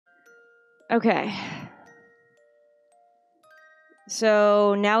Okay.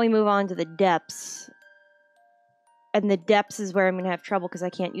 So now we move on to the depths. And the depths is where I'm going to have trouble because I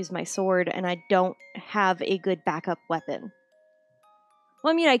can't use my sword and I don't have a good backup weapon.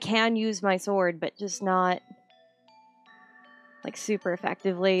 Well, I mean, I can use my sword, but just not, like, super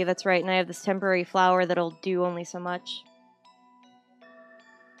effectively. That's right, and I have this temporary flower that'll do only so much.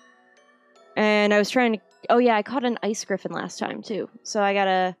 And I was trying to... Oh, yeah, I caught an ice griffin last time, too. So I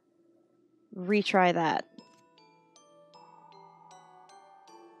gotta retry that.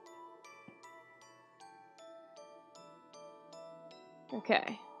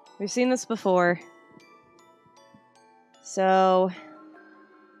 Okay. We've seen this before. So...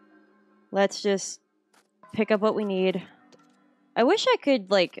 let's just pick up what we need. I wish I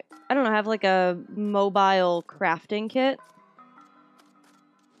could, like, I don't know, have, like, a mobile crafting kit.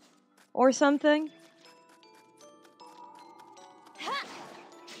 Or something.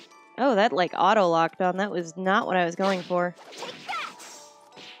 Oh, that, like, auto-locked on. That was not what I was going for.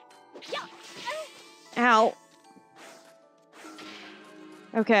 Ow.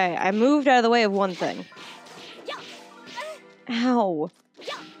 Okay, I moved out of the way of one thing. Ow.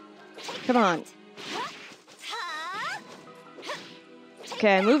 Come on.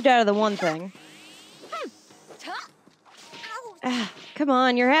 Okay, I moved out of the one thing. Ah, come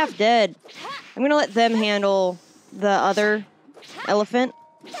on, you're half dead. I'm gonna let them handle the other elephant.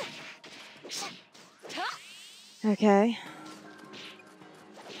 Okay.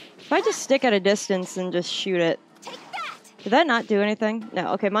 If I just stick at a distance and just shoot it. Did that not do anything?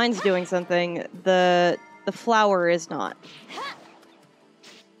 No, okay, mine's doing something. The flower is not.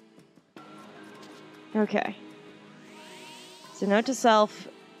 Okay. So note to self,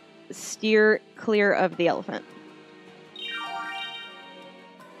 steer clear of the elephant.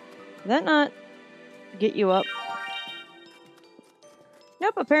 Did that not get you up?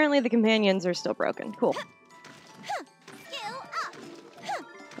 Nope, apparently the companions are still broken. Cool.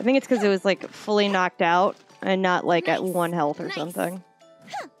 I think it's because it was, like, fully knocked out and not, like, at 1 health or something.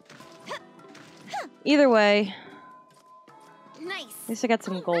 Either way, at least I got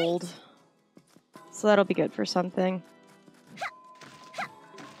some gold. So that'll be good for something.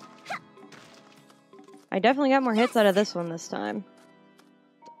 I definitely got more hits out of this one this time.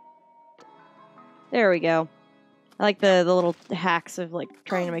 There we go. I like the little hacks of, like,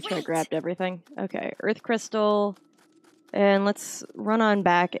 trying to make sure I grabbed everything. Okay, earth crystal. And let's run on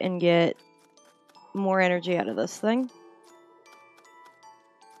back and get more energy out of this thing.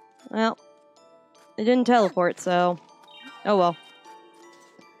 Well, it didn't teleport, so... oh well.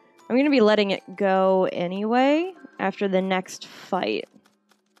 I'm going to be letting it go anyway after the next fight.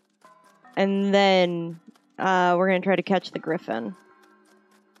 And then we're going to try to catch the griffin.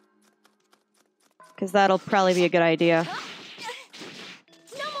 Because that'll probably be a good idea.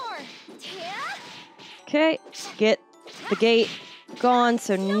 Okay, get the gate gone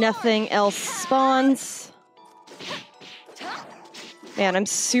so nothing else spawns. Man, I'm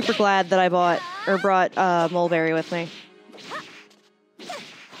super glad that I brought mulberry with me.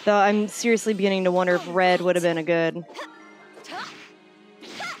 Though I'm seriously beginning to wonder if red would have been a good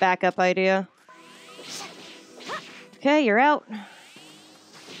backup idea. Okay, you're out.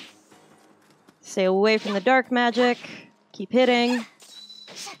 Stay away from the dark magic. Keep hitting.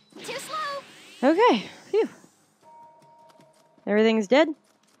 Okay, phew. Everything's dead?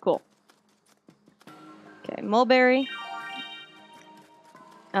 Cool. Okay, mulberry.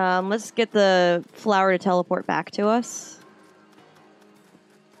 Let's get the flower to teleport back to us.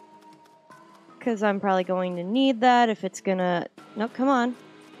 Because I'm probably going to need that if it's gonna... nope, come on.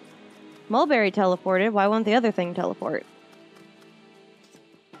 Mulberry teleported. Why won't the other thing teleport?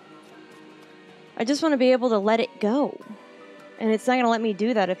 I just want to be able to let it go. And it's not going to let me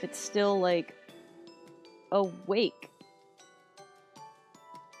do that if it's still, like, awake.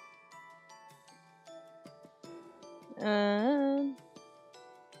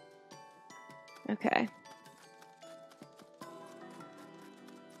 Okay.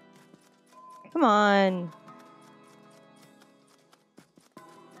 Come on.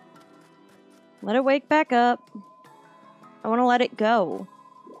 Let it wake back up. I want to let it go.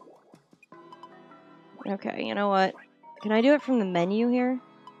 Okay, you know what? Can I do it from the menu here?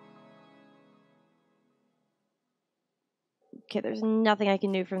 Okay, there's nothing I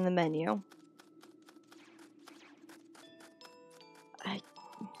can do from the menu.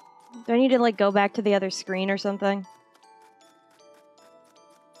 Do I need to, like, go back to the other screen or something?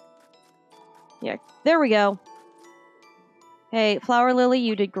 Yeah, there we go. Hey, Flower Lily,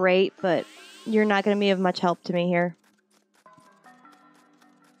 you did great, but you're not going to be of much help to me here.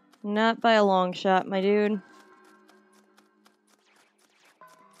 Not by a long shot, my dude.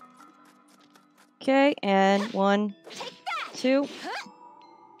 Okay, and 1, 2.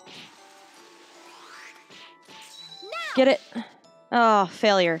 Get it. Oh,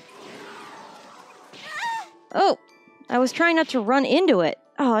 failure. Oh, I was trying not to run into it.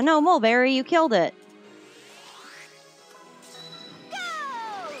 Oh, no, Mulberry, you killed it.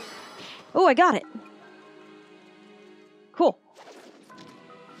 Oh, I got it. Cool.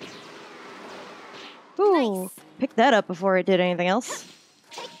 Ooh, nice. Pick that up before it did anything else.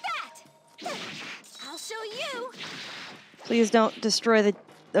 Take that. I'll show you. Please don't destroy the...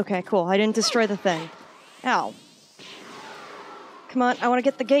 Okay, cool. I didn't destroy the thing. Ow. Come on, I want to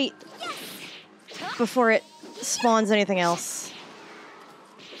get the gate before it spawns anything else.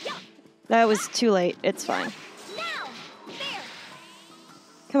 That was too late. It's fine.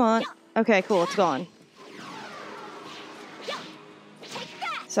 Come on. Okay, cool. It's gone.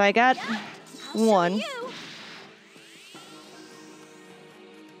 So I got 1.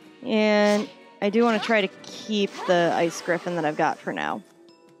 And I do want to try to keep the ice griffin that I've got for now.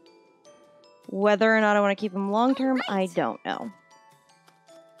 Whether or not I want to keep him long term, I don't know.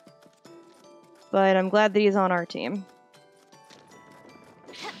 But I'm glad that he's on our team.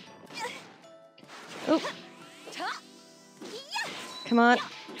 Oh. Come on.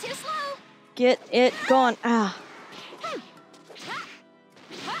 Get it gone. Ah.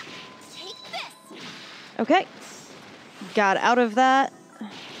 Okay. Got out of that.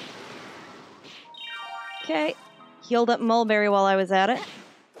 Okay. Healed up Mulberry while I was at it.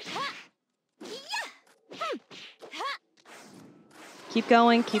 Keep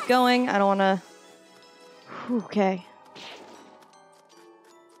going, keep going. I don't want to... Okay.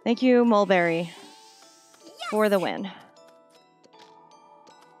 Thank you, Mulberry, for the win.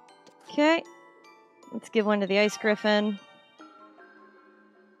 Okay. Let's give one to the Ice Griffin.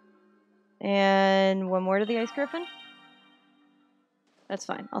 And 1 more to the Ice Griffin. That's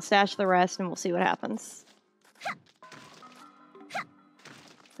fine. I'll stash the rest and we'll see what happens.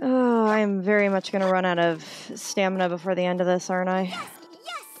 Oh, I'm very much going to run out of stamina before the end of this, aren't I? Yes.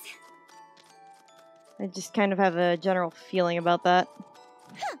 I just kind of have a general feeling about that.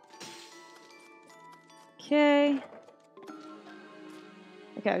 Okay.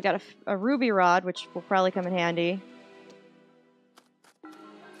 Okay, I've got a ruby rod, which will probably come in handy.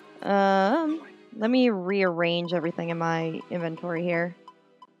 Let me rearrange everything in my inventory here.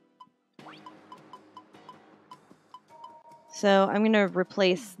 So I'm going to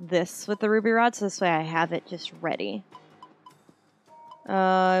replace this with the ruby rod, so this way I have it just ready.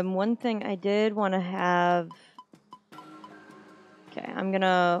 One thing I did want to have... Okay, I'm going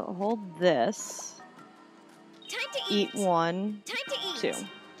to hold this. Time to eat 1. Time to eat. 2.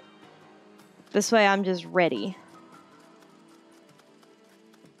 This way I'm just ready.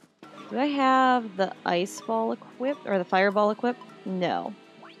 Do I have the ice ball equipped, or the fireball equipped? No.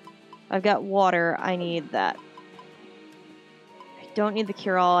 I've got water, I need that. Don't need the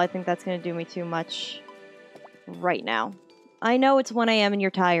cure-all. I think that's going to do me too much right now. I know it's 1 a.m. and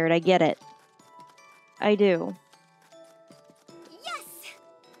you're tired. I get it. I do. Yes.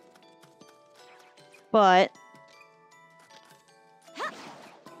 But...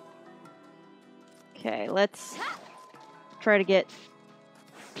 Okay, let's try to get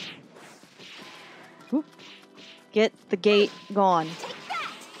the gate gone.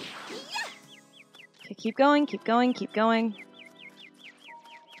 Okay, keep going, keep going, keep going.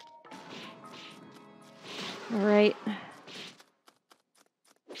 All right.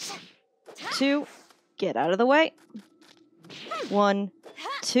 2, get out of the way. 1,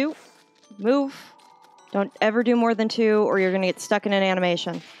 2, move. Don't ever do more than 2 or you're going to get stuck in an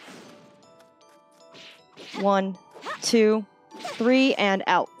animation. 1, 2, 3, and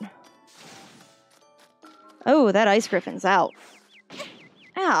out. Oh, that ice griffin's out.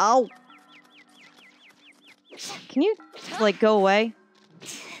 Ow. Can you, like, go away?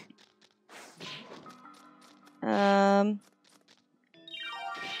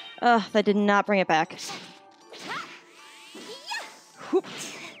 That did not bring it back. Whoop.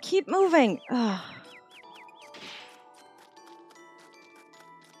 Keep moving.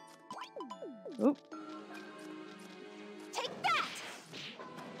 Oop. Take that.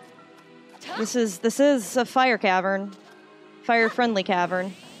 This is a fire cavern. Fire-friendly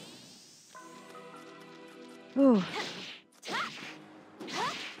cavern. Ooh.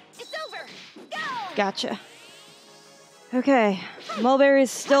 It's over. Go. Gotcha. Okay. Mulberry's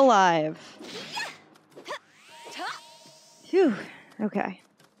still alive. Phew. Okay.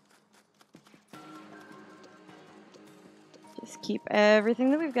 Just keep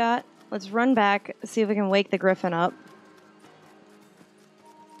everything that we've got. Let's run back, see if we can wake the griffin up.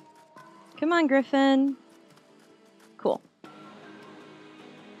 Come on, Griffin. Cool.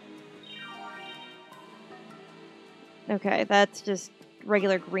 Okay, that's just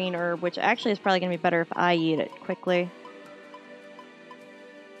regular green herb, which actually is probably going to be better if I eat it quickly.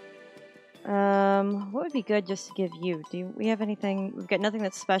 What would be good just to give you? Do we have anything? We've got nothing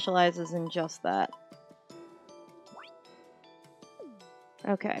that specializes in just that.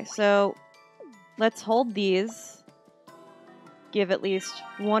 Okay, so let's hold these. Give at least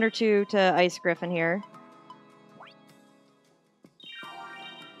 1 or 2 to Ice Griffin here.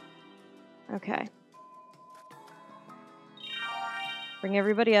 Okay. Bring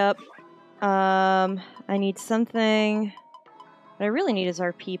everybody up. I need something. What I really need is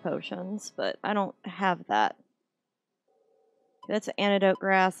RP potions, but I don't have that. Okay, that's antidote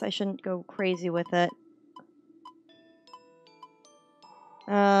grass. I shouldn't go crazy with it.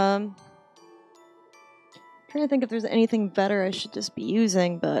 Trying to think if there's anything better I should just be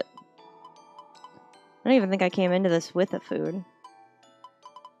using, but I don't even think I came into this with a food.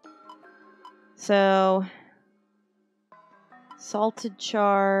 So, salted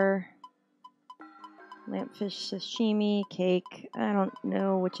char, lampfish sashimi, cake. I don't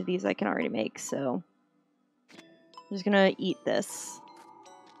know which of these I can already make, so I'm just gonna eat this.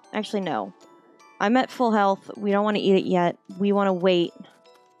 Actually, no. I'm at full health. We don't want to eat it yet. We want to wait.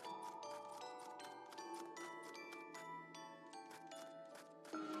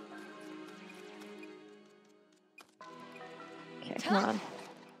 Okay, come on.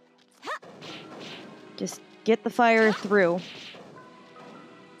 Just get the fire through.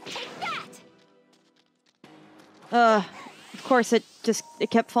 Of course it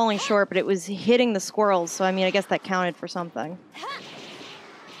kept falling short, but it was hitting the squirrels, so I mean, I guess that counted for something.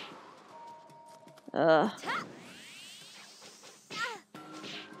 I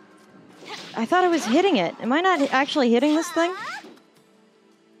thought I was hitting it. Am I not actually hitting this thing?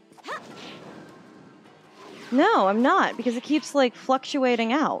 No, I'm not, because it keeps, like,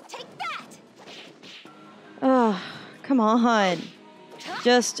 fluctuating out. Ugh, come on.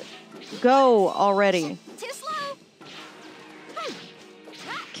 Just go already.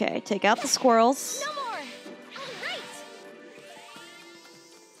 Okay, take out the squirrels.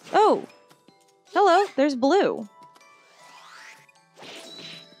 Oh! Hello, there's Blue.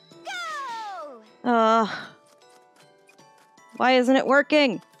 Why isn't it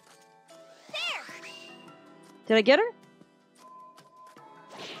working? Did I get her?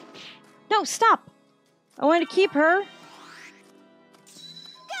 No, stop! I wanted to keep her. Go!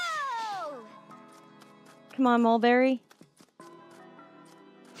 Come on, Mulberry.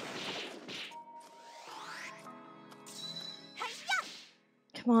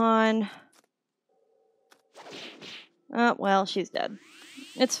 Come on. Well, she's dead.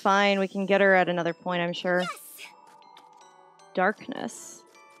 It's fine. We can get her at another point, I'm sure. Yes! Darkness.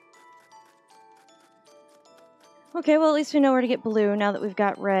 Okay, well, at least we know where to get Blue now that we've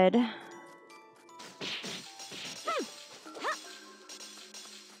got Red.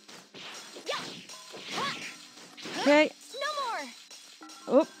 Okay.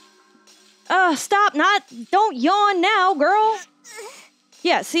 No more. Oh. Stop! Don't yawn now, girl!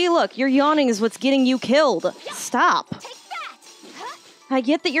 Yeah, see, look, your yawning is what's getting you killed. Stop. Take that. I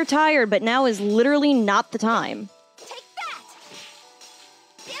get that you're tired, but now is literally not the time. Take that.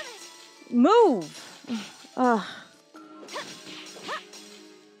 Damn it. Move! Ugh.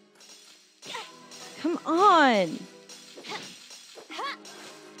 Come on!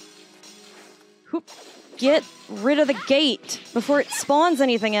 Hoop. Get rid of the gate before it spawns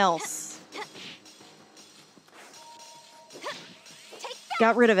anything else.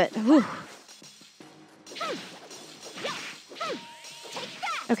 Got rid of it. Whew.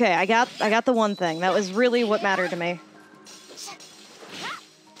 Okay, I got the one thing. That was really what mattered to me.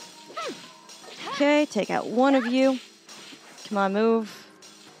 Okay, take out one of you. Come on, move.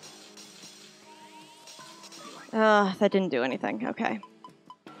 That didn't do anything. Okay.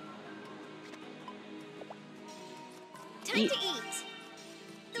 Time Eat. to eat.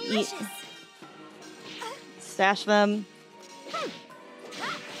 Delicious. Eat. Stash them.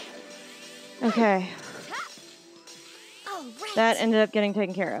 Okay. All right. That ended up getting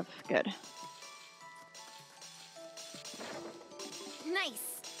taken care of. Good.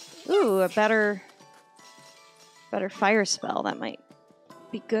 Nice. Ooh, a better fire spell. That might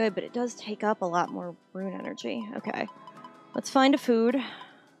be good, but it does take up a lot more rune energy. Okay. Let's find a food.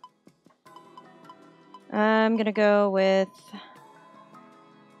 I'm gonna go with...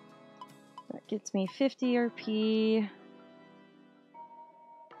 That gets me 50 RP.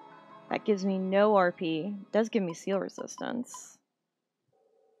 That gives me no RP. It does give me seal resistance.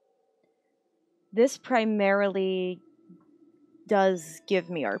 This primarily does give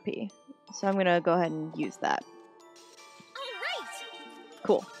me RP. So I'm gonna go ahead and use that. All right.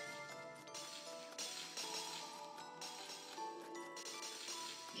 Cool.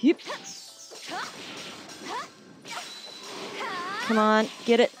 Yep. Come on,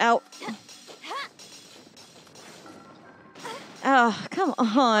 get it out. Oh, come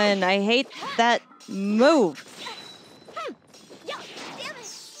on. I hate that move.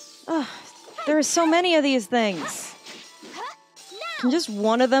 Oh, there are so many of these things. Can just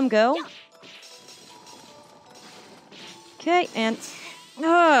one of them go? Okay, and...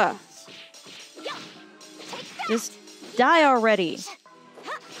 just die already.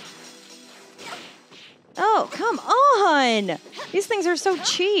 Oh, come on! These things are so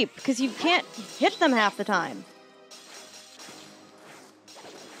cheap, because you can't hit them half the time.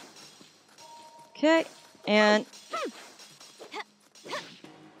 Okay, and...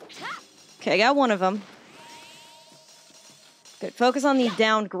 okay, I got one of them. Good, focus on the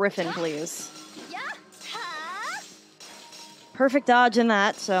downed griffin, please. Perfect dodge in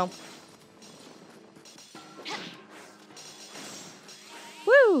that, so...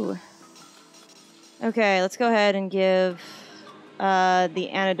 woo! Okay, let's go ahead and give the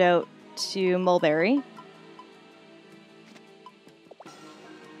antidote to Mulberry.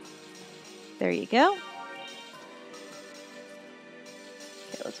 There you go.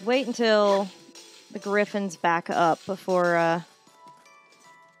 Okay, let's wait until the griffin's back up before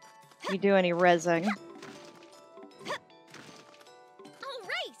you do any rezzing.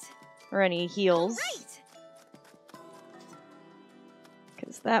 Or any heals.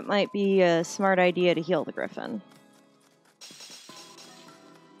 Because that might be a smart idea to heal the griffin.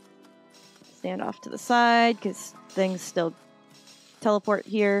 Stand off to the side, because things still teleport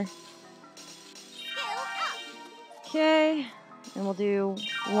here. Okay, and we'll do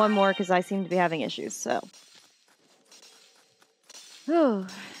one more because I seem to be having issues, so. Oh.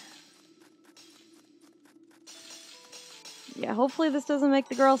 Yeah, hopefully this doesn't make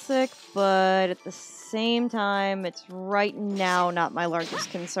the girl sick, but at the same time, it's right now not my largest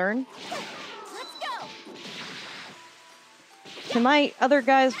concern. Can my other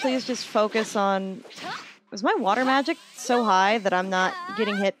guys please just focus on... is my water magic so high that I'm not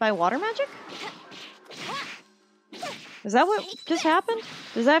getting hit by water magic? Is that what just happened?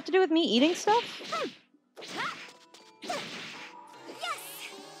 Does that have to do with me eating stuff?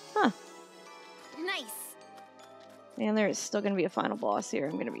 Huh. Nice. And there's still going to be a final boss here.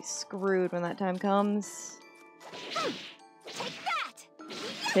 I'm going to be screwed when that time comes.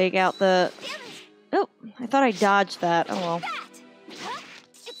 Take out the... oh, I thought I dodged that. Oh well.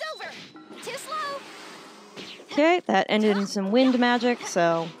 It's over. Too slow. Okay, that ended in some wind magic,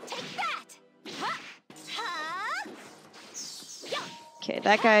 so... okay,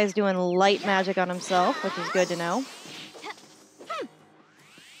 that guy is doing light magic on himself, which is good to know.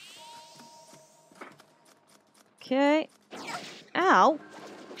 Okay. Ow.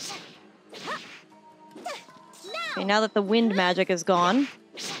 Okay, now that the wind magic is gone,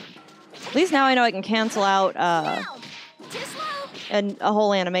 at least now I know I can cancel out a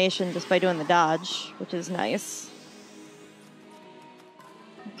whole animation just by doing the dodge, which is nice.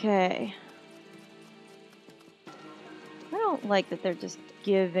 Okay. I don't like that they're just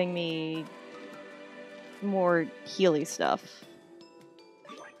giving me more healy stuff.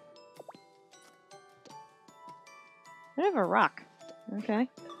 I have a rock. Okay.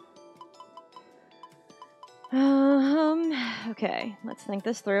 Okay, let's think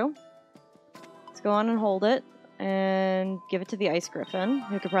this through. Let's go on and hold it and give it to the ice griffin,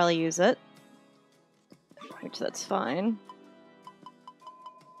 who could probably use it. Which, that's fine.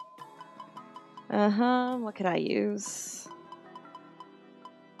 What could I use?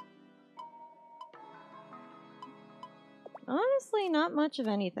 Honestly, not much of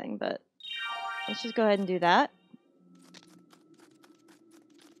anything, but let's just go ahead and do that.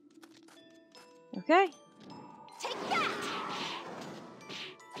 Okay. Take that.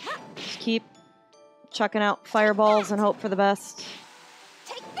 Just keep chucking out fireballs and hope for the best.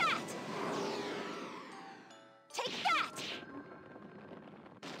 Take that. Take that.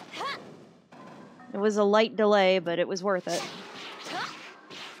 It was a light delay, but it was worth it.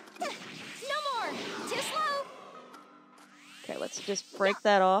 No more. Too slow. Okay, let's just break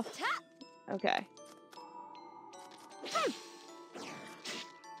that off. Okay.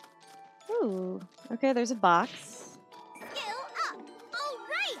 Ooh. Okay, there's a box. Skill up. All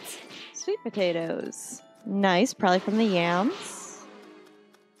right. Sweet potatoes. Nice, probably from the yams.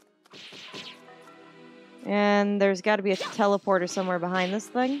 And there's got to be a teleporter somewhere behind this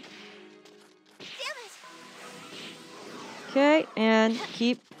thing. Okay, and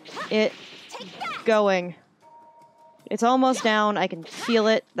keep it going. It's almost down. I can feel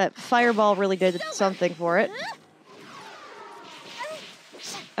it. That fireball really did something for it.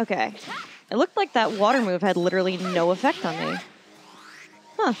 Okay. It looked like that water move had literally no effect on me.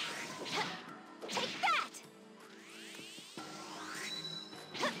 Huh. Take that.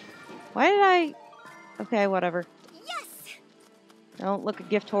 Why did I... Okay, whatever. Yes. Don't look a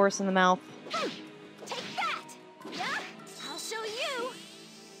gift horse in the mouth. Take that. Yeah. I'll show you.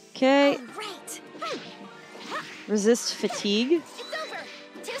 Okay. All right. Resist fatigue. It's over.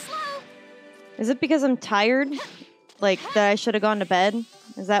 Too slow. Is it because I'm tired? Like, that I should have gone to bed?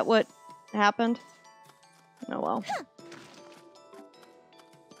 Is that what happened? Oh, well.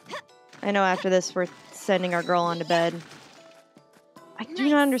 I know after this we're sending our girl on to bed. I do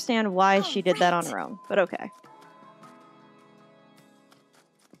not understand why she did that on her own, but okay.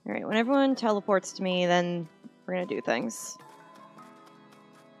 Alright, when everyone teleports to me, then we're gonna do things.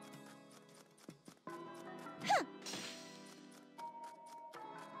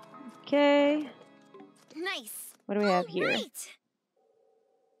 Okay. Nice. What do we have here? Right.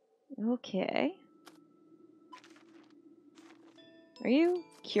 Okay. Are you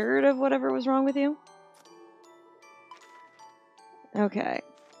cured of whatever was wrong with you? Okay.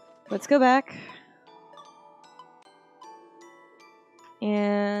 Let's go back.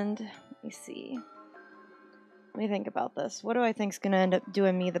 And let me see. Let me think about this. What do I think is going to end up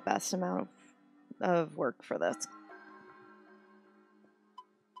doing me the best amount of work for this?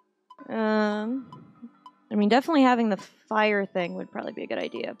 I mean, definitely having the fire thing would probably be a good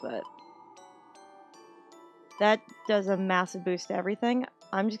idea, but that does a massive boost to everything.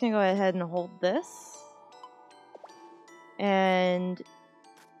 I'm just going to go ahead and hold this and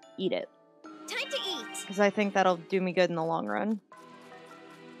eat it. Time to eat. Because I think that'll do me good in the long run.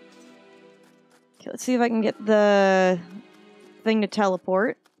 Okay, let's see if I can get the thing to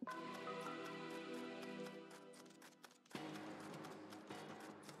teleport.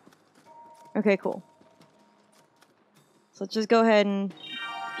 Okay, cool. So let's just go ahead and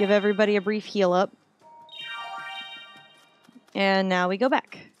give everybody a brief heal up. And now we go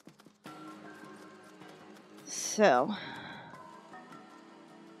back. So, I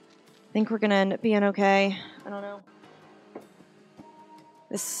think we're gonna end up being okay. I don't know.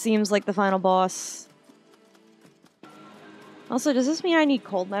 This seems like the final boss. Also, does this mean I need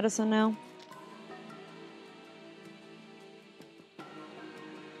cold medicine now?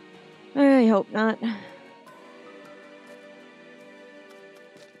 I hope not.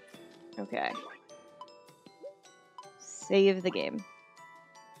 Okay. Save the game.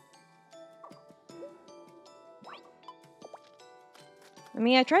 I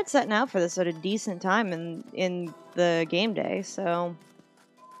mean, I tried setting out for this at a decent time in the game day, so...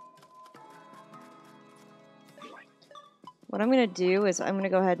 What I'm going to do is I'm going to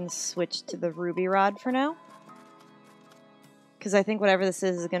go ahead and switch to the ruby rod for now. Because I think whatever this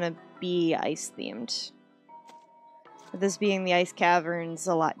is going to be ice-themed. With this being the ice caverns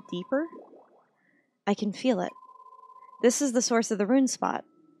a lot deeper, I can feel it. This is the source of the rune spot.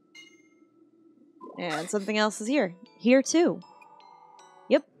 And something else is here. Here too.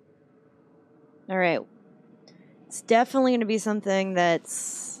 Yep. Alright. It's definitely going to be something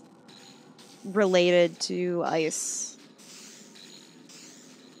that's related to ice.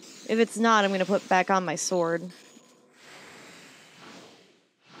 If it's not, I'm going to put back on my sword.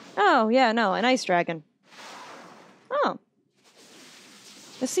 Oh, yeah, no, an ice dragon. Oh.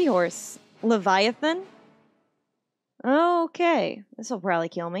 A seahorse. Leviathan? Okay. This'll probably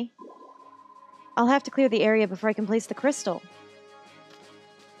kill me. I'll have to clear the area before I can place the crystal.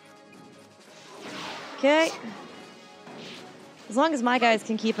 Okay. As long as my guys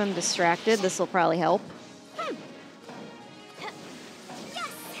can keep him distracted, this'll probably help.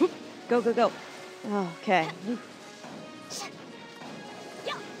 Go, go, go. Okay.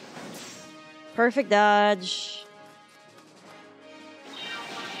 Perfect dodge.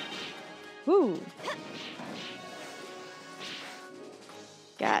 Woo.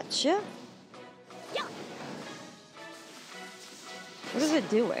 Gotcha. What is it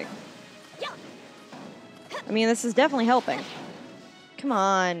doing? I mean, this is definitely helping. Come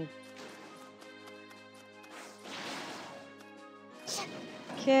on.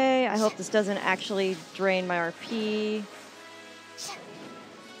 Okay, I hope this doesn't actually drain my RP.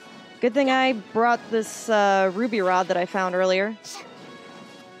 Good thing I brought this ruby rod that I found earlier.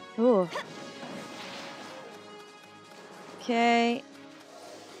 Ooh. Okay.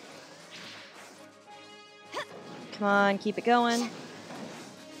 Come on, keep it going.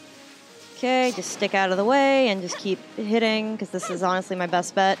 Okay, just stick out of the way and just keep hitting, because this is honestly my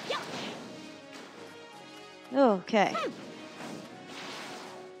best bet. Okay.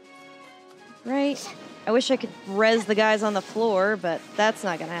 Right. I wish I could res the guys on the floor, but that's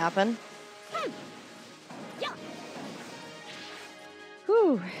not gonna happen.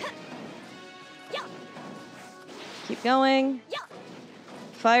 Whew. Keep going.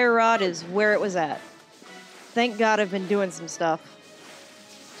 Fire rod is where it was at. Thank God I've been doing some stuff.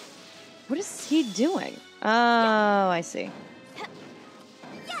 What is he doing? Oh, I see.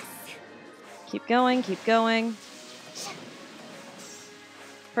 Yes. Keep going, keep going.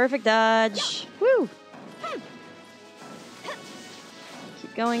 Perfect dodge. Woo!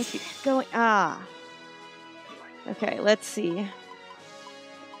 Keep going, keep going. Ah. Okay, let's see.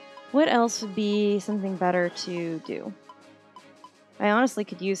 What else would be something better to do? I honestly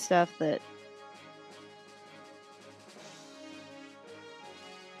could use stuff that...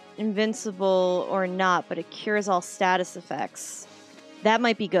 Invincible or not, but it cures all status effects. That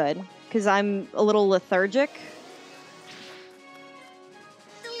might be good, because I'm a little lethargic.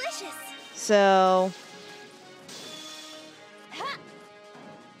 Delicious. So...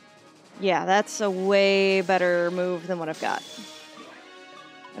 yeah, that's a way better move than what I've got.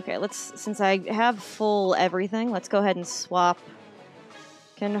 Okay, since I have full everything, let's go ahead and swap.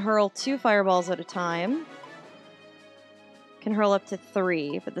 Can hurl 2 fireballs at a time. Can hurl up to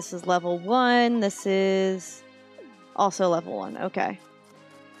 3, but this is level 1. This is also level 1. Okay.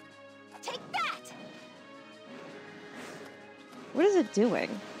 Take that. What is it doing?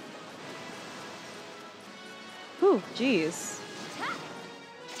 Ooh, jeez.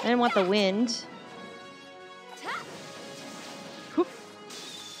 I didn't want the wind. Whoop.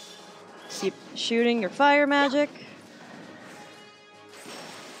 Keep shooting your fire magic.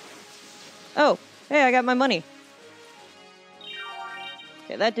 Oh, hey, I got my money.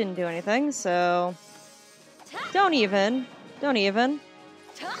 Okay, that didn't do anything, so... Don't even. I'm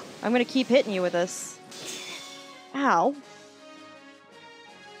gonna keep hitting you with this. Ow.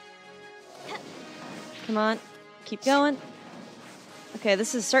 Come on. Keep going. Okay,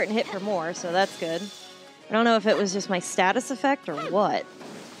 this is starting to hit for more, so that's good. I don't know if it was just my status effect or what.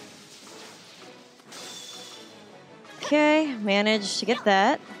 Okay, managed to get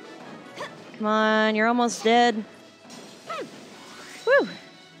that. Come on, you're almost dead. Whew.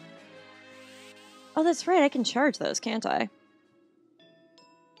 Oh, that's right, I can charge those, can't I?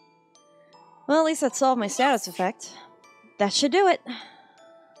 Well, at least that solved my status effect. That should do it.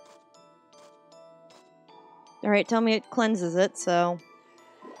 Alright, tell me it cleanses it, so...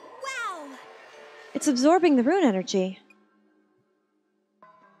 Wow! It's absorbing the rune energy.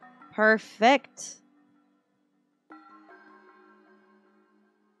 Perfect.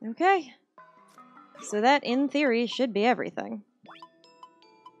 Okay. So that, in theory, should be everything.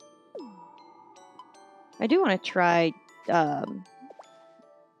 I do want to try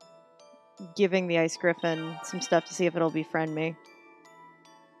giving the Ice Griffin some stuff to see if it'll befriend me.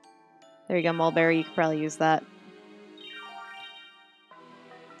 There you go, Mulberry. You could probably use that.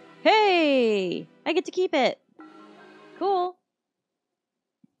 Hey! I get to keep it. Cool.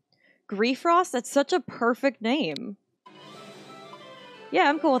 Griefrost? That's such a perfect name. Yeah,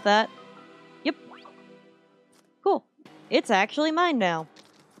 I'm cool with that. Yep. Cool. It's actually mine now.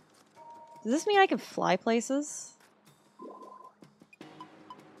 Does this mean I can fly places?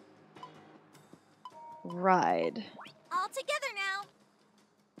 Ride. All together now.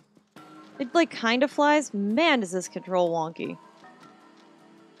 It, like, kind of flies. Man, does this control wonky.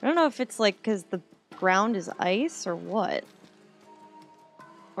 I don't know if it's, like, because the ground is ice or what.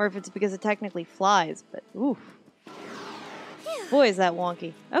 Or if it's because it technically flies, but oof. Boy, is that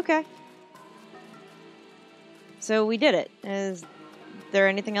wonky. Okay. So we did it. Is there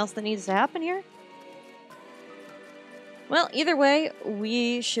anything else that needs to happen here? Well, either way,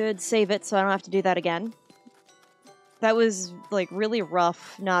 we should save it so I don't have to do that again. That was, like, really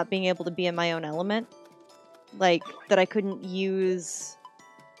rough not being able to be in my own element. Like, that I couldn't use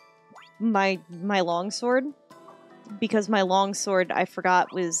my longsword. Because my longsword, I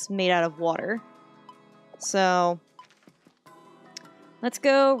forgot, was made out of water. So, let's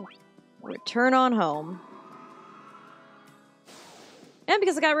go return on home. And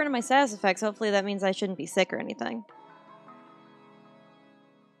because I got rid of my status effects, hopefully that means I shouldn't be sick or anything.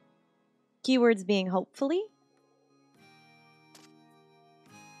 Keywords being hopefully.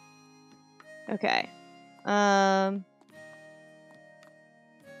 Okay.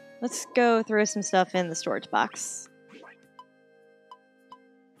 Let's go throw some stuff in the storage box.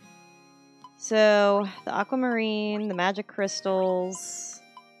 So, the aquamarine, the magic crystals.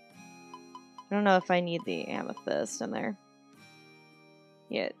 I don't know if I need the amethyst in there.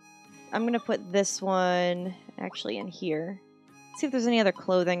 Yeah, I'm gonna put this one actually in here. See if there's any other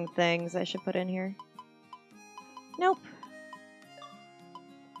clothing things I should put in here. Nope.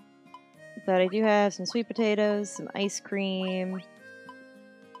 But I do have some sweet potatoes, some ice cream.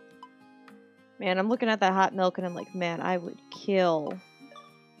 Man, I'm looking at that hot milk and I'm like, man, I would kill.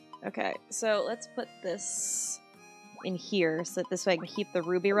 Okay, so let's put this in here, so that this way I can keep the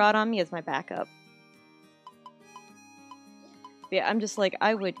ruby rod on me as my backup. But yeah, I'm just like,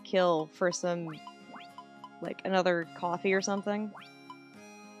 I would kill for some, like, another coffee or something.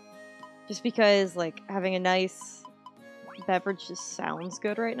 Just because, like, having a nice beverage just sounds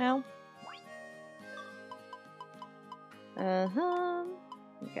good right now.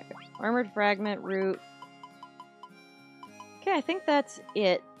 Okay. Armored fragment, root. Okay, I think that's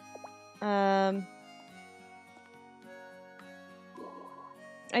it. I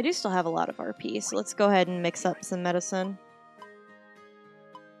do still have a lot of RP, so let's go ahead and mix up some medicine.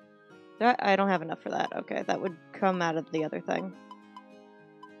 I don't have enough for that. Okay, that would come out of the other thing.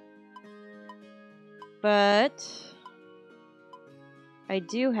 But I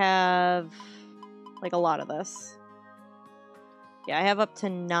do have, like, a lot of this. Yeah, I have up to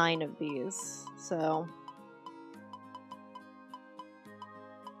 9 of these, so...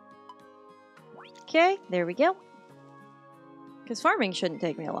 Okay, there we go. Because farming shouldn't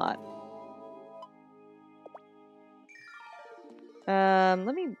take me a lot.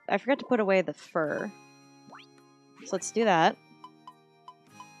 I forgot to put away the fur. So let's do that.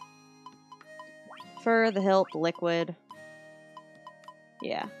 Fur, the hilt, the liquid.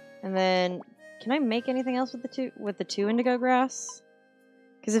 Yeah. And then, can I make anything else with the two indigo grass?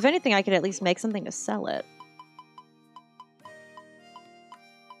 Because if anything, I could at least make something to sell it.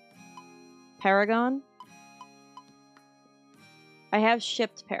 Paragon? I have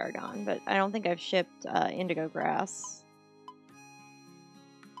shipped Paragon, but I don't think I've shipped indigo grass.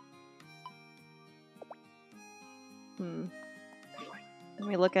 Let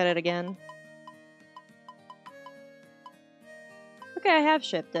me look at it again. Okay, I have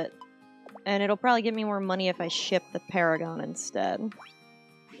shipped it. And it'll probably get me more money if I ship the Paragon instead.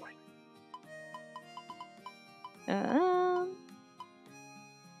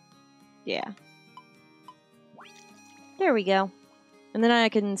 Yeah. There we go. And then I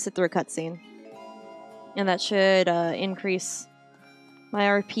can sit through a cutscene. And that should increase my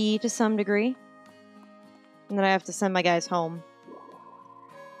RP to some degree. And then I have to send my guys home.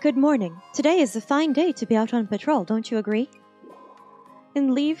 Good morning. Today is a fine day to be out on patrol, don't you agree?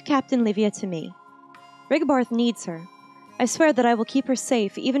 Then leave Captain Livia to me. Rigbarth needs her. I swear that I will keep her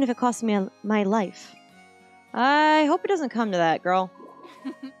safe, even if it costs me my life. I hope it doesn't come to that, girl.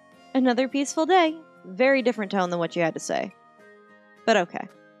 Another peaceful day. Very different tone than what you had to say. But okay.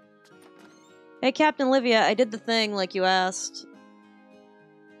 Hey, Captain Livia, I did the thing like you asked.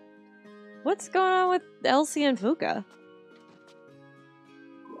 What's going on with Elsie and Fuka?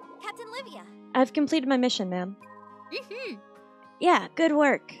 Captain Livia. I've completed my mission, ma'am. Yeah, good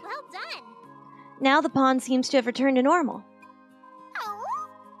work. Well done. Now the pond seems to have returned to normal. Oh.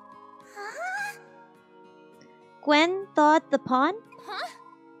 Huh? Gwen thawed the pond? Huh?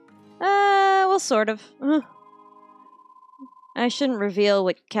 Well, sort of. I shouldn't reveal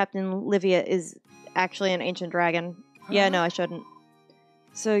what Captain Livia is actually an ancient dragon. Huh? Yeah, no, I shouldn't.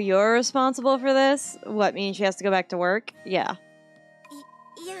 So you're responsible for this? What, means she has to go back to work? Yeah.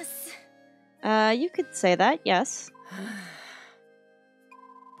 Yes. You could say that, yes.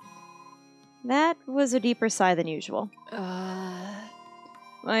 That was a deeper sigh than usual.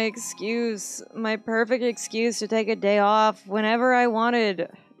 My excuse. My perfect excuse to take a day off whenever I wanted.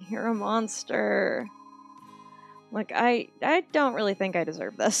 You're a monster. Like, I don't really think I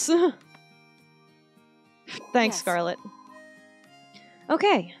deserve this. Thanks, yes. Scarlet.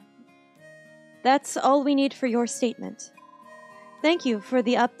 Okay. That's all we need for your statement. Thank you for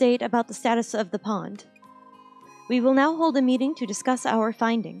the update about the status of the pond. We will now hold a meeting to discuss our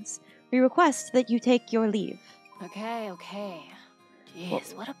findings. We request that you take your leave. Okay.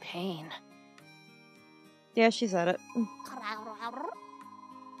 Jeez, what a pain. Yeah, she said it.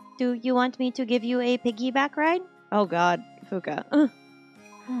 Do you want me to give you a piggyback ride? Oh god, Fuka.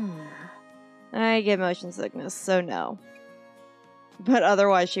 I get motion sickness, so no. But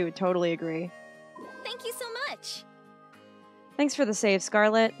otherwise, she would totally agree. Thank you so much. Thanks for the save,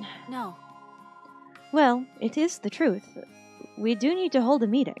 Scarlet. No. Well, it is the truth. We do need to hold a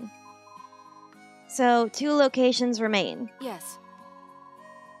meeting. So, 2 locations remain. Yes.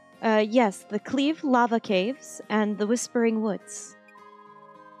 Yes, the Cleve Lava Caves and the Whispering Woods.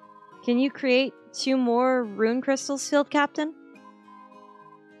 Can you create 2 more rune crystals, Field Captain?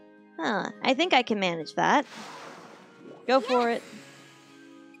 I think I can manage that. Go for it.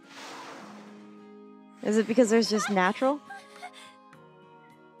 Is it because there's just natural?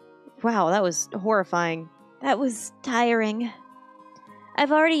 Wow, that was horrifying. That was tiring.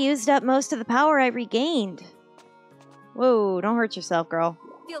 I've already used up most of the power I regained. Whoa, don't hurt yourself, girl.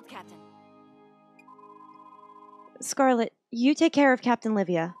 Field Captain. Scarlet, you take care of Captain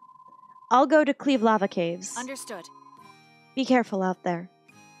Livia. I'll go to Cleve Lava Caves. Understood. Be careful out there.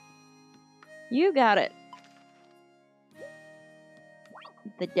 You got it.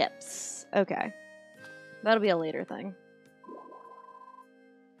 The depths. Okay. That'll be a later thing.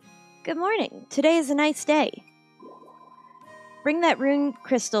 Good morning. Today is a nice day. Bring that rune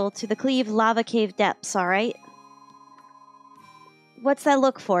crystal to the Cleve lava cave depths, alright? What's that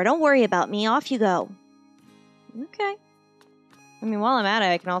look for? Don't worry about me. Off you go. Okay. I mean, while I'm at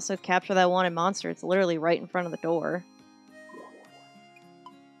it, I can also capture that wanted monster. It's literally right in front of the door.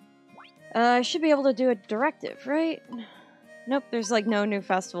 I should be able to do a directive, right? Nope, there's like no new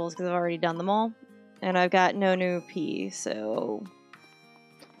festivals because I've already done them all. And I've got no new P, so...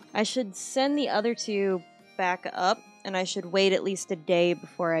 I should send the other two back up, and I should wait at least a day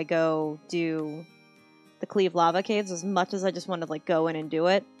before I go do the Cleve Lava Caves, as much as I just want to like go in and do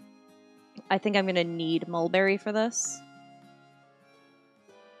it. I think I'm going to need Mulberry for this.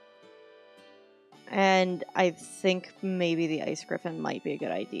 And I think maybe the Ice Griffin might be a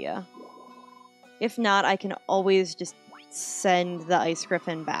good idea. If not, I can always just send the Ice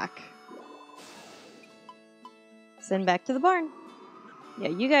Griffin back. Send back to the barn. Yeah,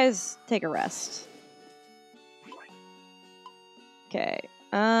 you guys take a rest. Okay.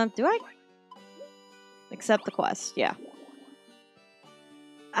 Do I accept the quest? Yeah.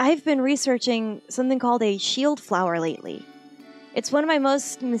 I've been researching something called a shield flower lately. It's one of my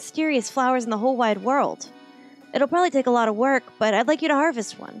most mysterious flowers in the whole wide world. It'll probably take a lot of work, but I'd like you to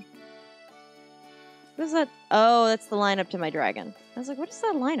harvest one. What is that? Oh, that's the line up to my dragon. I was like, what is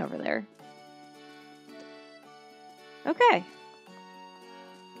that line over there? Okay.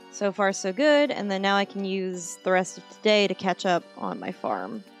 So far, so good. And then now I can use the rest of today to catch up on my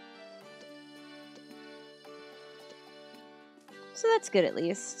farm. So that's good at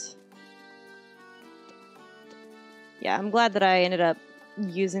least. Yeah, I'm glad that I ended up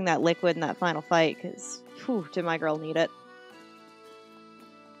using that liquid in that final fight, because, whew, did my girl need it.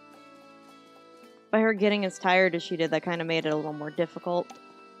 By her getting as tired as she did, that kind of made it a little more difficult.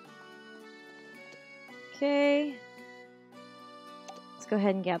 Okay. Let's go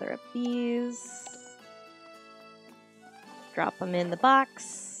ahead and gather up these. Drop them in the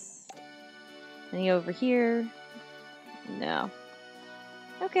box. Any over here? No.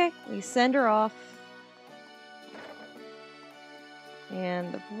 Okay, we send her off.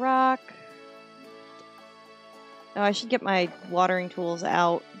 And the rock. Oh, I should get my watering tools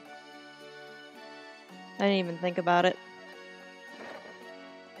out. I didn't even think about it.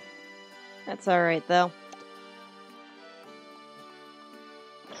 That's alright, though.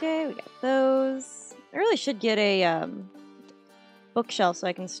 Okay, we got those. I really should get a bookshelf so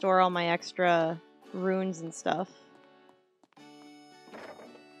I can store all my extra runes and stuff.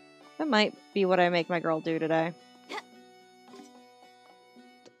 That might be what I make my girl do today.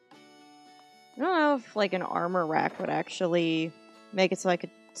 I don't know if like an armor rack would actually make it so I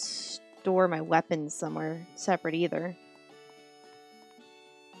could store my weapons somewhere separate either.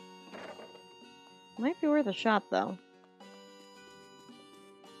 Might be worth a shot though.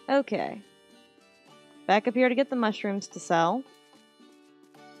 Okay. Back up here to get the mushrooms to sell.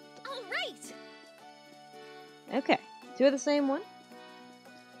 All right. Okay. 2 of the same one.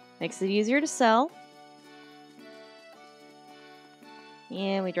 Makes it easier to sell.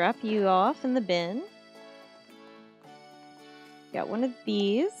 And we drop you off in the bin. Got one of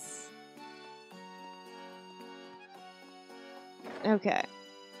these. Okay.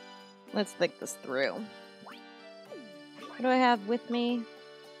 Let's think this through. What do I have with me?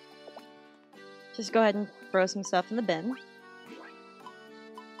 Just go ahead and throw some stuff in the bin.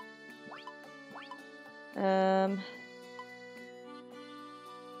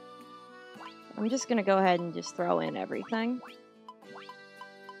 I'm just gonna go ahead and just throw in everything.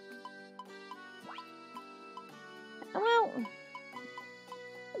 Well,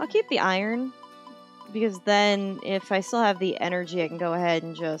 I'll keep the iron, because then if I still have the energy, I can go ahead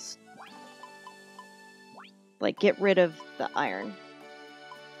and just like get rid of the iron.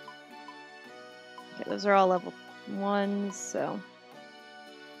 Okay, those are all level 1s, so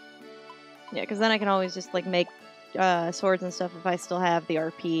yeah, because then I can always just like make swords and stuff if I still have the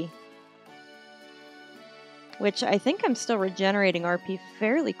RP. Which I think I'm still regenerating RP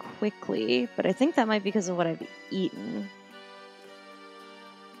fairly quickly, but I think that might be because of what I've eaten.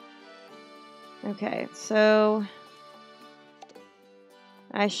 Okay, so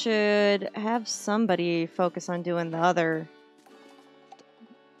I should have somebody focus on doing the other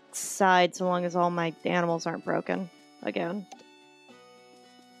side so long as all my animals aren't broken again.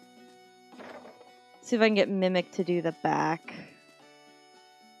 See if I can get Mimic to do the back.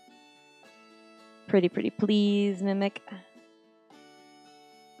 Pretty please, Mimic.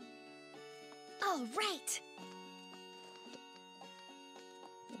 All right.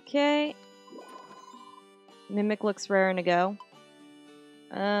 Okay. Mimic looks rare to go.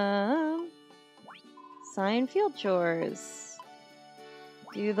 Sign field chores.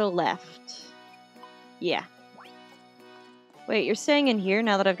 Do the left. Yeah. Wait, you're staying in here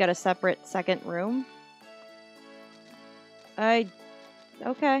now that I've got a separate second room?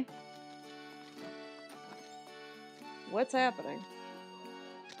 Okay. What's happening?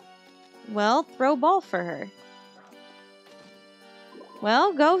 Well, throw ball for her.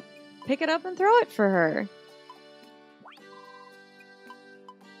 Well, go pick it up and throw it for her.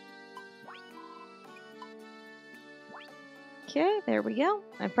 Okay, there we go.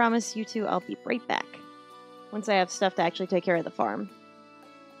 I promise you two I'll be right back. Once I have stuff to actually take care of the farm.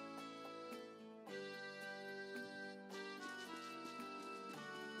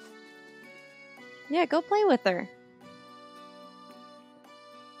 Yeah, go play with her.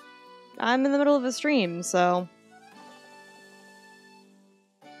 I'm in the middle of a stream, so...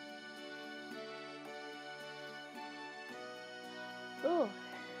 Ooh.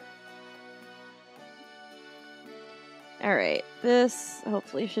 Alright, this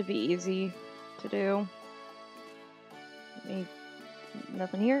hopefully should be easy to do.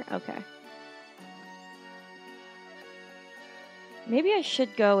 Nothing here? Okay. Maybe I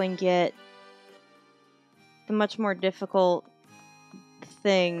should go and get the much more difficult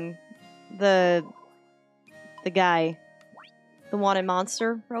thing, the guy, the wanted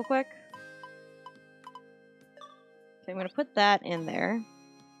monster, real quick. Okay, I'm gonna put that in there.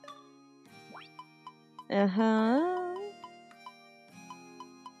 Okay,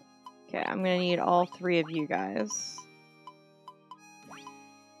 I'm gonna need all three of you guys.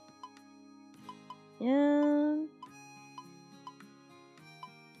 And...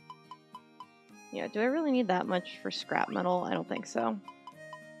 yeah, do I really need that much for scrap metal? I don't think so.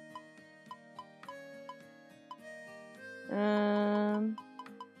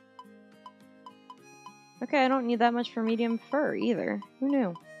 Okay, I don't need that much for medium fur either. Who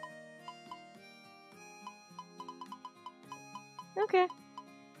knew? Okay.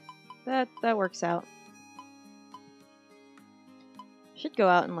 That works out. Should go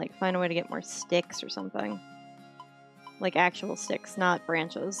out and like find a way to get more sticks or something. Like actual sticks, not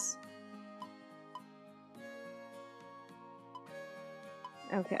branches.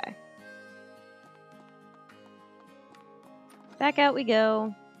 Okay. Back out we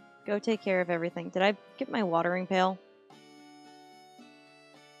go. Go take care of everything. Did I get my watering pail?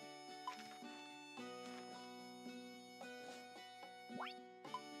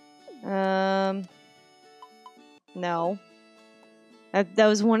 No. That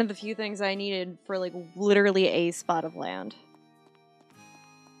was one of the few things I needed for like literally a spot of land.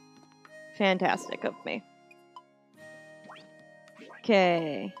 Fantastic of me.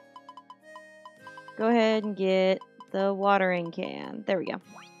 Okay. Go ahead and get the watering can. There we go.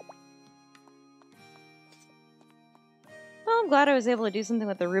 Well, I'm glad I was able to do something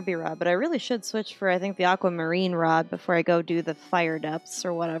with the ruby rod, but I really should switch for, I think, the aquamarine rod before I go do the fire depths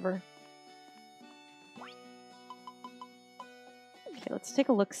or whatever. Okay, let's take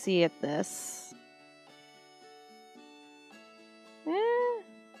a look-see at this.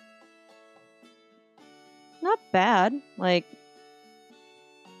 Not bad. Like,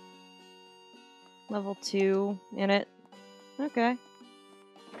 level 2 in it. Okay.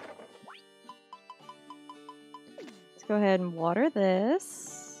 Let's go ahead and water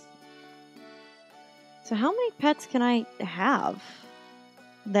this. So how many pets can I have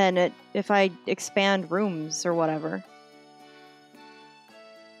then if I expand rooms or whatever?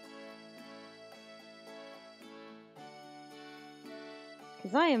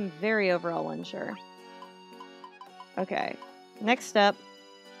 Because I am very overall unsure. Okay, next up,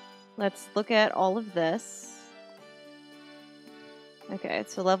 let's look at all of this. Okay,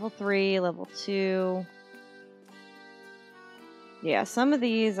 so level 3, level 2. Yeah, some of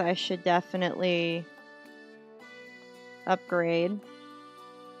these I should definitely upgrade.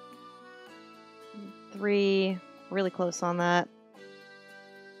 3, really close on that.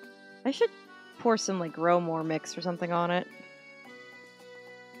 I should pour some like grow more mix or something on it.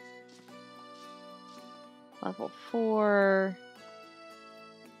 Level 4.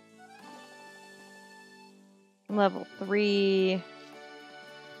 Level 3.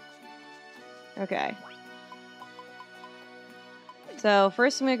 Okay. So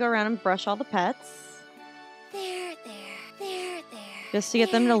first I'm going to go around and brush all the pets. There. Just to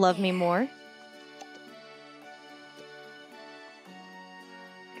get them to love me more.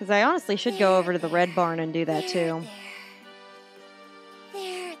 Because I honestly should go over to the red barn and do that too.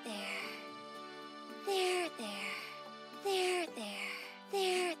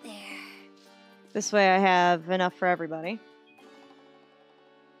 This way I have enough for everybody.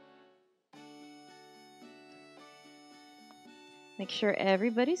 Make sure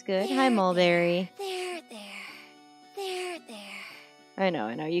everybody's good. Hi, Mulberry. There. I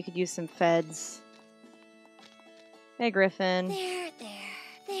know. You could use some feds. Hey, Griffin. There.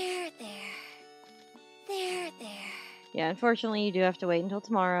 Yeah, unfortunately, you do have to wait until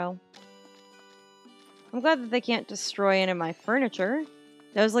tomorrow. I'm glad that they can't destroy any of my furniture.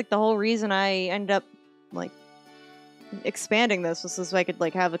 That was, like, the whole reason I ended up, like, expanding this was so I could,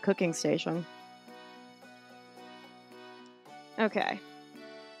 like, have a cooking station. Okay.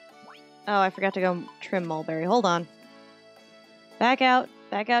 Oh, I forgot to go trim Mulberry. Hold on. Back out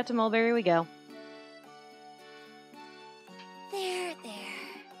to Mulberry we go. There.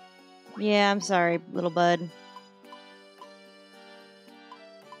 Yeah, I'm sorry, little bud.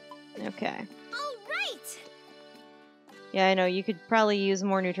 Okay. All right. Yeah, I know, you could probably use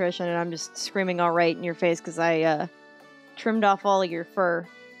more nutrition, and I'm just screaming all right in your face because I, trimmed off all of your fur.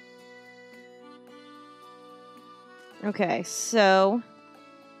 Okay, so...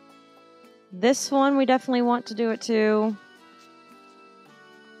 this one, we definitely want to do it too.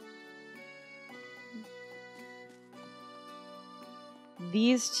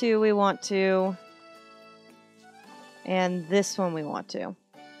 These two we want to. And this one we want to.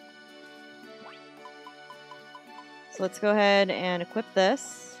 So let's go ahead and equip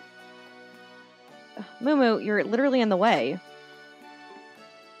this. Ugh, Moo, you're literally in the way.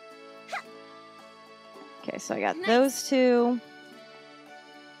 Okay, so I got those two.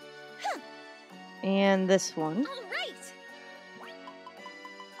 And this one. All right.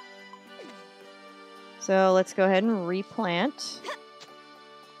 So let's go ahead and replant.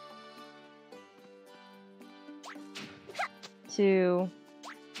 2,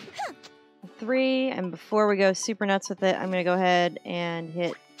 3, and before we go super nuts with it, I'm going to go ahead and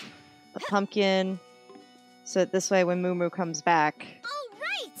hit the pumpkin so that this way when Moo comes back. All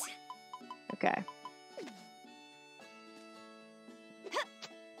right. Okay.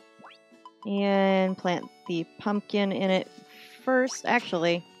 And plant the pumpkin in it first.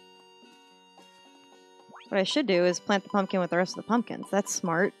 Actually, what I should do is plant the pumpkin with the rest of the pumpkins. That's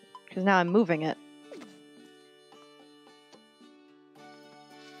smart, because now I'm moving it.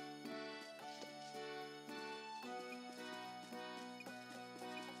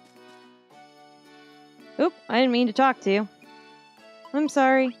 Oop, I didn't mean to talk to you. I'm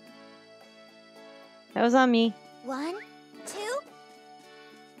sorry. That was on me. 1, 2.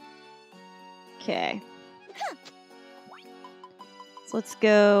 Okay. So let's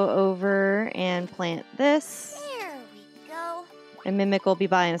go over and plant this. There we go. And Mimic will be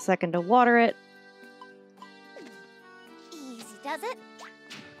by in a second to water it. Easy does it.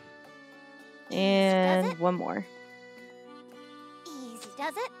 And one more. Easy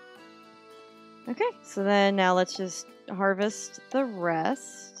does it. Okay, so then now let's just harvest the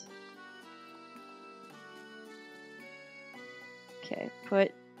rest. Okay,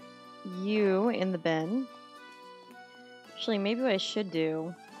 put you in the bin. Actually, maybe what I should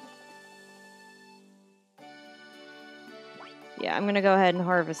do... yeah, I'm gonna go ahead and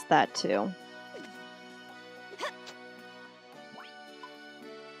harvest that too.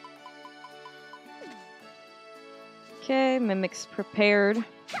 Okay, Mimic's prepared.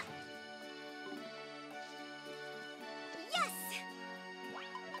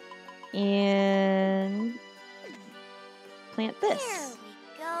 And plant this. There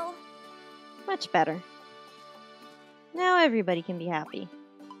we go. Much better. Now everybody can be happy.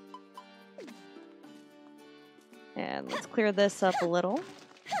 And let's clear this up a little.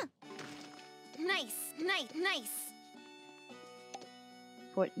 Nice.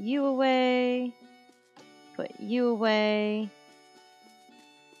 Put you away. Put you away.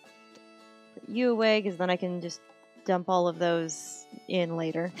 Put you away, because then I can just dump all of those in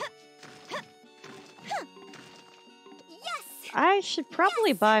later. I should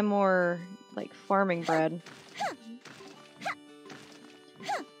probably buy more, like, farming bread.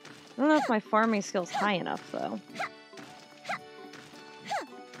 I don't know if my farming skill's high enough, though. I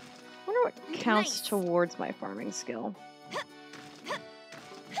wonder what counts towards my farming skill.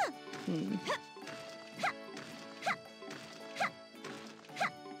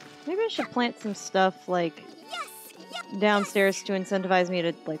 Maybe I should plant some stuff, like, downstairs to incentivize me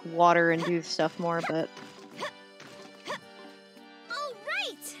to, like, water and do stuff more, but...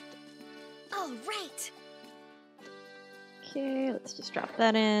 Okay, let's just drop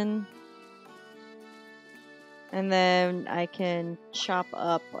that in. And then I can chop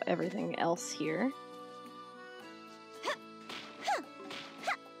up everything else here.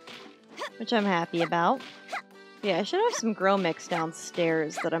 Which I'm happy about. Yeah, I should have some grow mix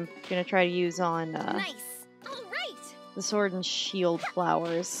downstairs that I'm gonna try to use on the sword and shield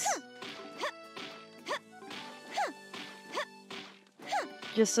flowers.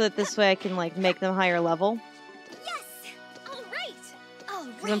 Just so that this way I can, like, make them higher level. Yes! All right! All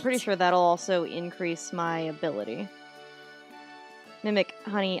right! 'Cause I'm pretty sure that'll also increase my ability. Mimic,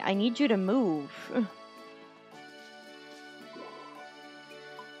 honey, I need you to move.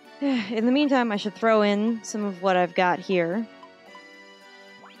 In the meantime, I should throw in some of what I've got here.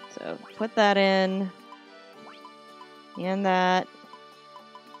 So, put that in. And that.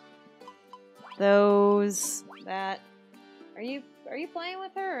 Those. That. Are you playing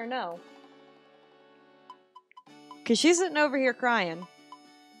with her or no? Because she's sitting over here crying.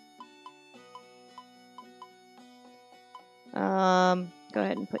 Go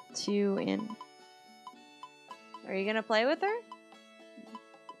ahead and put 2 in. Are you gonna play with her?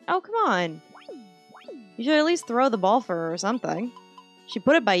 Oh, come on. You should at least throw the ball for her or something. She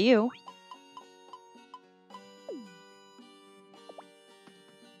put it by you.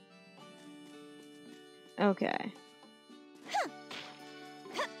 Okay.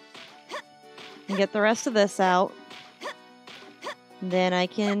 And get the rest of this out. Then I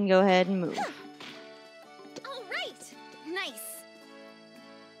can go ahead and move. All right! Nice!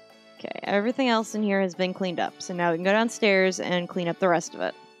 Okay, everything else in here has been cleaned up. So now we can go downstairs and clean up the rest of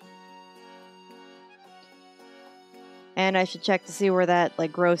it. And I should check to see where that,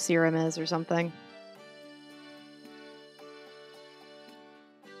 like, grow serum is or something.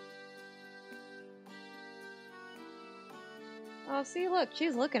 Oh, see, look,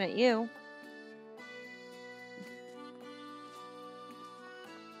 she's looking at you.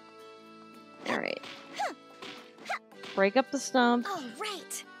 Alright. Break up the stump. All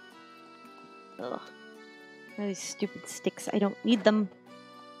right! Ugh. These stupid sticks. I don't need them.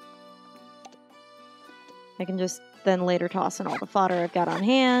 I can just then later toss in all the fodder I've got on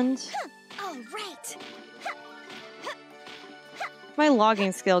hand. All right! If my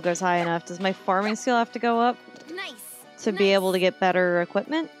logging skill goes high enough, does my farming skill have to go up Nice! to be able to get better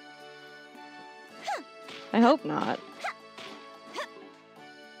equipment? I hope not.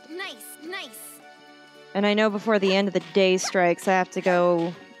 Nice! Nice! And I know before the end of the day strikes, I have to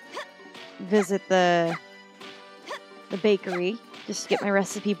go visit the bakery just to get my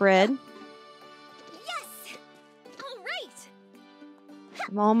recipe bread. Yes! All right!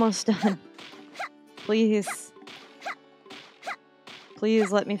 I'm almost done. Please.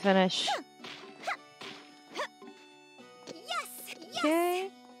 Please let me finish. Yes! Yes! Okay.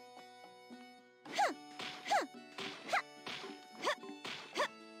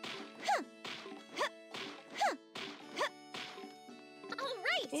 All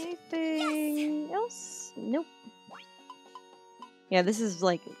right! Anything else? Nope. Yeah, this is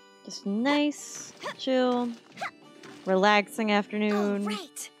like just nice, chill, relaxing All afternoon.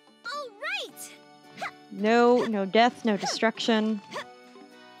 right! All right! No death, no destruction. All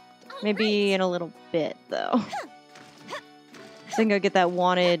Maybe right. in a little bit, though. So I can go get that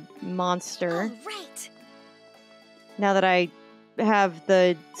wanted monster. All right! Now that I have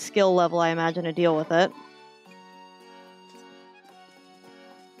the skill level, I imagine, to deal with it.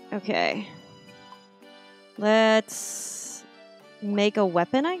 Okay. Let's make a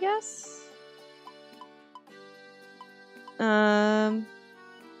weapon, I guess? Let's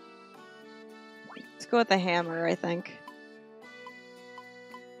go with the hammer, I think.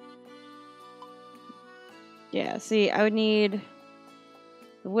 Yeah, see, I would need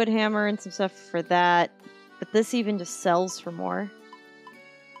the wood hammer and some stuff for that. But this even just sells for more.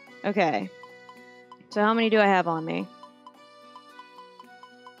 Okay. So how many do I have on me?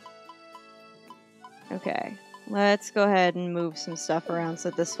 Okay. Let's go ahead and move some stuff around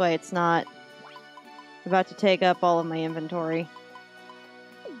so this way it's not about to take up all of my inventory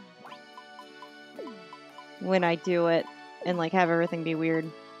when I do it and like have everything be weird.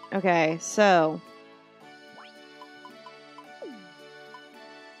 Okay, so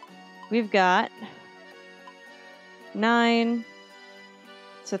we've got 9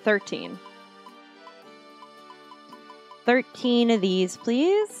 to 13. 13 of these,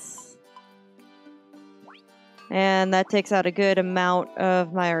 please. And that takes out a good amount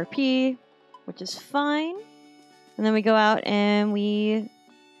of my RP, which is fine. And then we go out and we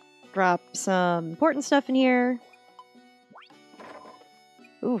drop some important stuff in here.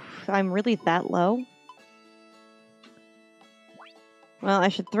 Oof, I'm really that low. Well, I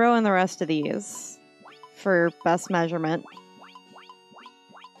should throw in the rest of these for best measurement.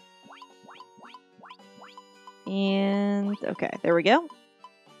 And, okay, there we go.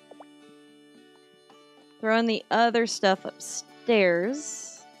 Throw in the other stuff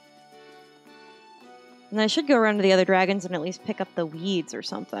upstairs. And I should go around to the other dragons and at least pick up the weeds or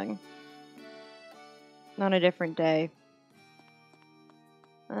something. On a different day.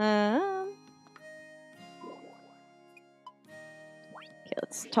 Okay, Okay,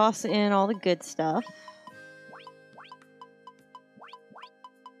 let's toss in all the good stuff.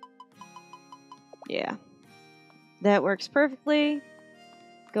 Yeah. That works perfectly.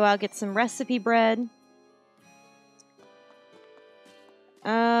 Go out, get some recipe bread.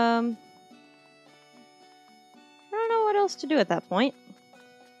 I don't know what else to do at that point.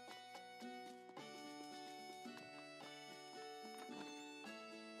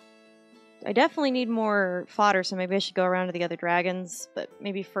 I definitely need more fodder, so maybe I should go around to the other dragons, but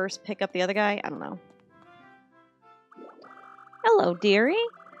maybe first pick up the other guy? I don't know. Hello, dearie.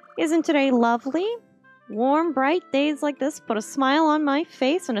 Isn't today lovely? Warm, bright days like this put a smile on my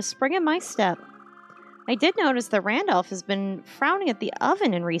face and a spring in my step. I did notice that Randolph has been frowning at the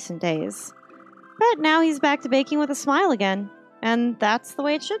oven in recent days. But now he's back to baking with a smile again. And that's the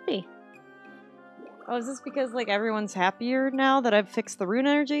way it should be. Oh, is this because, like, everyone's happier now that I've fixed the rune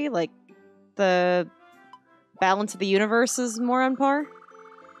energy? Like, the balance of the universe is more on par?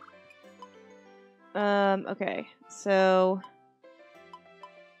 Okay. So,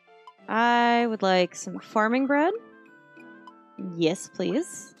 I would like some farming bread. Yes,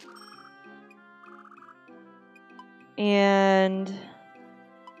 please. And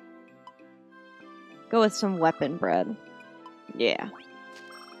go with some weapon bread. Yeah.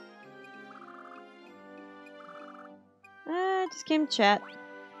 Just came to chat.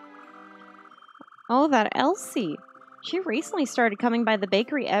 Oh, that Elsie. She recently started coming by the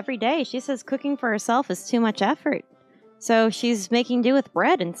bakery every day. She says cooking for herself is too much effort. So she's making do with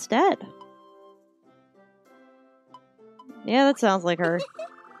bread instead. Yeah, that sounds like her.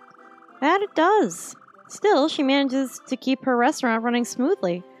 That it does. Still, she manages to keep her restaurant running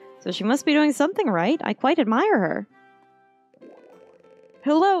smoothly. So she must be doing something right. I quite admire her.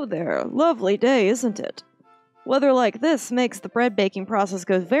 Hello there. Lovely day, isn't it? Weather like this makes the bread baking process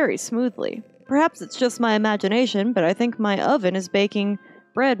go very smoothly. Perhaps it's just my imagination, but I think my oven is baking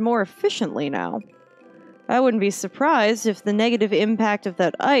bread more efficiently now. I wouldn't be surprised if the negative impact of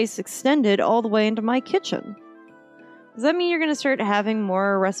that ice extended all the way into my kitchen. Does that mean you're going to start having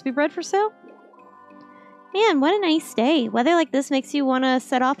more recipe bread for sale? Man, what a nice day. Weather like this makes you want to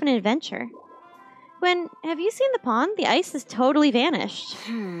set off an adventure. Gwen, have you seen the pond? The ice has totally vanished.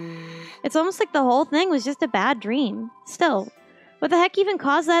 It's almost like the whole thing was just a bad dream. Still, what the heck even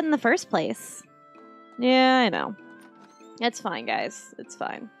caused that in the first place? Yeah, I know. It's fine, guys. It's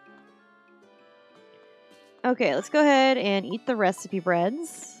fine. Okay, let's go ahead and eat the recipe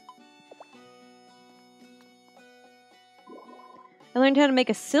breads. I learned how to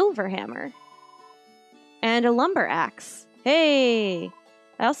make a silver hammer. And a lumber axe. Hey!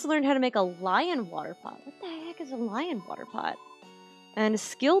 I also learned how to make a lion water pot. What the heck is a lion water pot? And a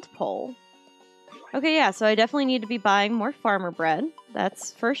skilled pole. Okay, yeah, so I definitely need to be buying more farmer bread.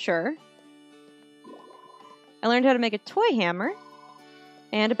 That's for sure. I learned how to make a toy hammer.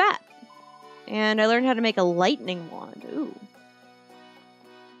 And a bat. And I learned how to make a lightning wand. Ooh.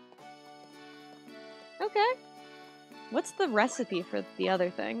 Okay. What's the recipe for the other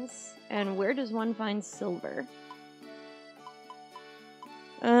things? And where does one find silver?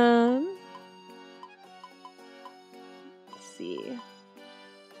 Let's see.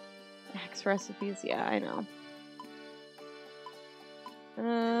 Axe recipes, yeah, I know.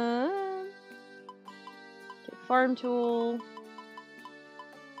 Okay, farm tool.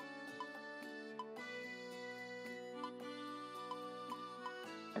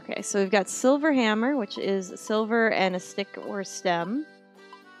 Okay, so we've got silver hammer, which is silver and a stick or stem.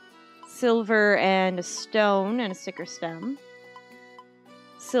 Silver and a stone and a stick or stem.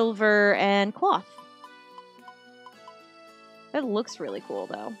 Silver and cloth. That looks really cool,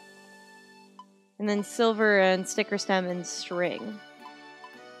 though. And then silver and stick or stem and string.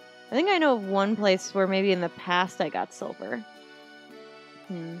 I think I know of one place where maybe in the past I got silver.